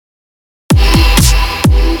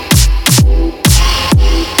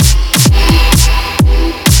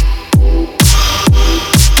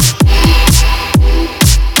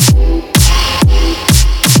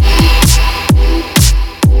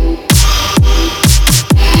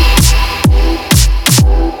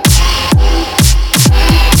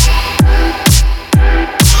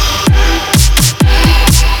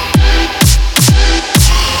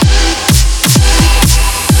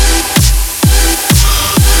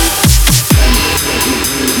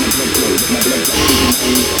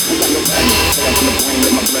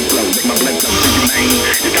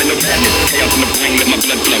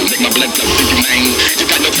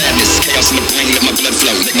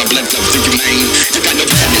vein. You got no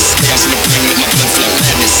madness, chaos in the brain, let my blood flow.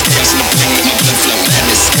 Madness, chaos in the brain, let my blood flow.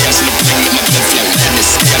 Madness, chaos in the brain, let my blood flow. Madness,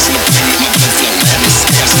 chaos in the brain, let my blood flow. Madness,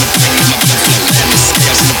 chaos in the brain, let my blood flow. Madness,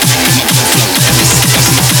 chaos in the brain, let my blood flow. Madness, chaos in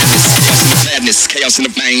the madness, chaos in the madness, chaos in the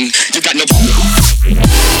vein. You got no madness.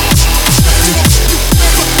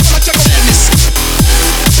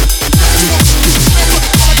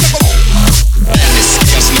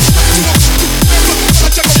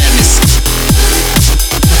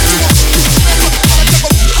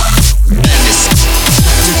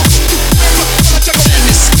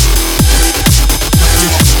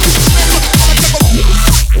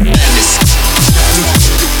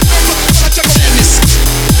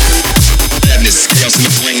 Chaos in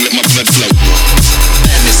the brain, let my blood flow. Madness, madness, madness, madness. Chaos in the brain, let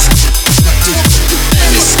my blood flow. Madness,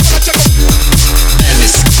 madness,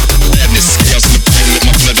 madness, madness. Chaos in the brain, let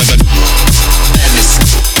my blood flow. Madness,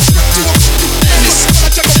 madness,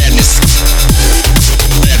 madness,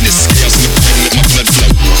 madness. Chaos in the brain, let my blood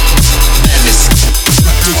flow. Madness,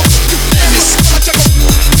 madness,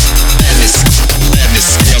 madness.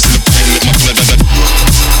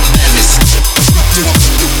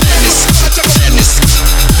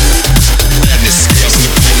 Madness, chaos in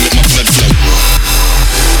the brain, let my blood flow.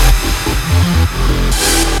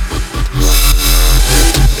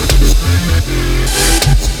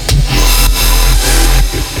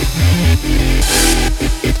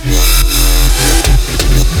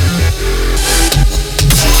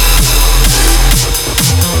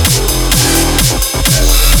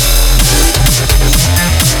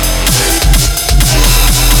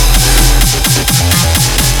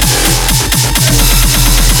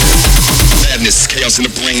 Madness, chaos in the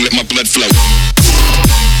brain, let my blood flow.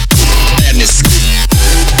 Madness.